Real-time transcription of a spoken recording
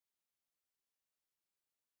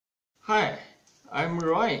Hi, I'm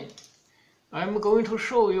Ryan. I'm going to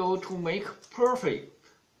show you to make perfect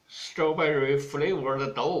strawberry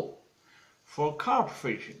flavored dough for carp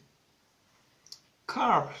fishing.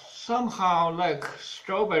 Carp somehow like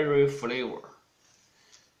strawberry flavor.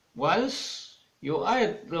 Once you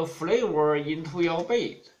add the flavor into your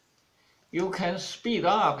bait, you can speed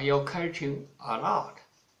up your catching a lot.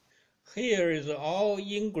 Here is all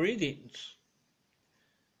ingredients.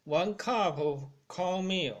 1 cup of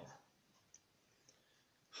cornmeal,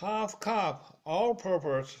 half cup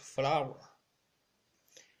all-purpose flour,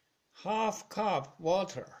 half cup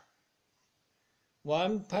water,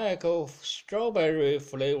 1 pack of strawberry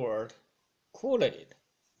flavored Kool-Aid.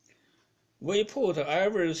 We put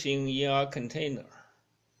everything in a container.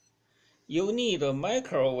 You need to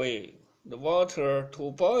microwave the water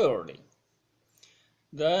to boiling.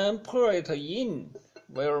 Then pour it in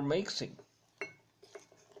while mixing.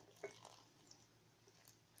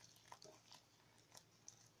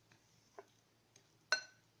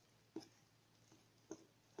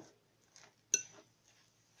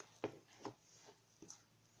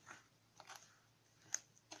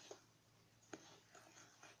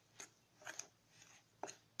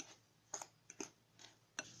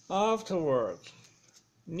 Afterwards,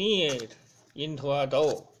 knead it into a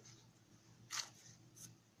dough.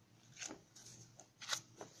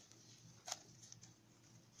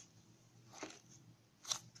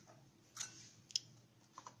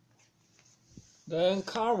 Then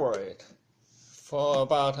cover it for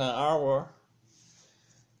about an hour,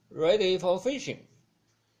 ready for fishing.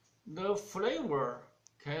 The flavor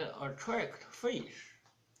can attract fish,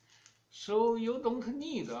 so you don't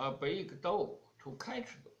need a big dough to catch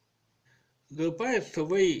them. The best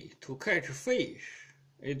way to catch fish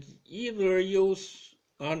is either use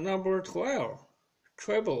a number 12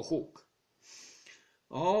 treble hook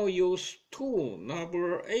or use 2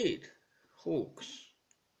 number 8 hooks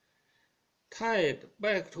tied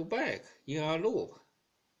back to back in a loop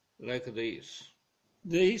like this.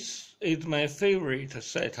 This is my favorite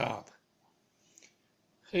setup.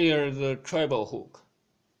 Here's the treble hook.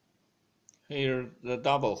 Here's the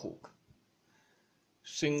double hook.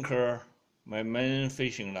 Sinker, my main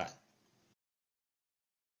fishing line.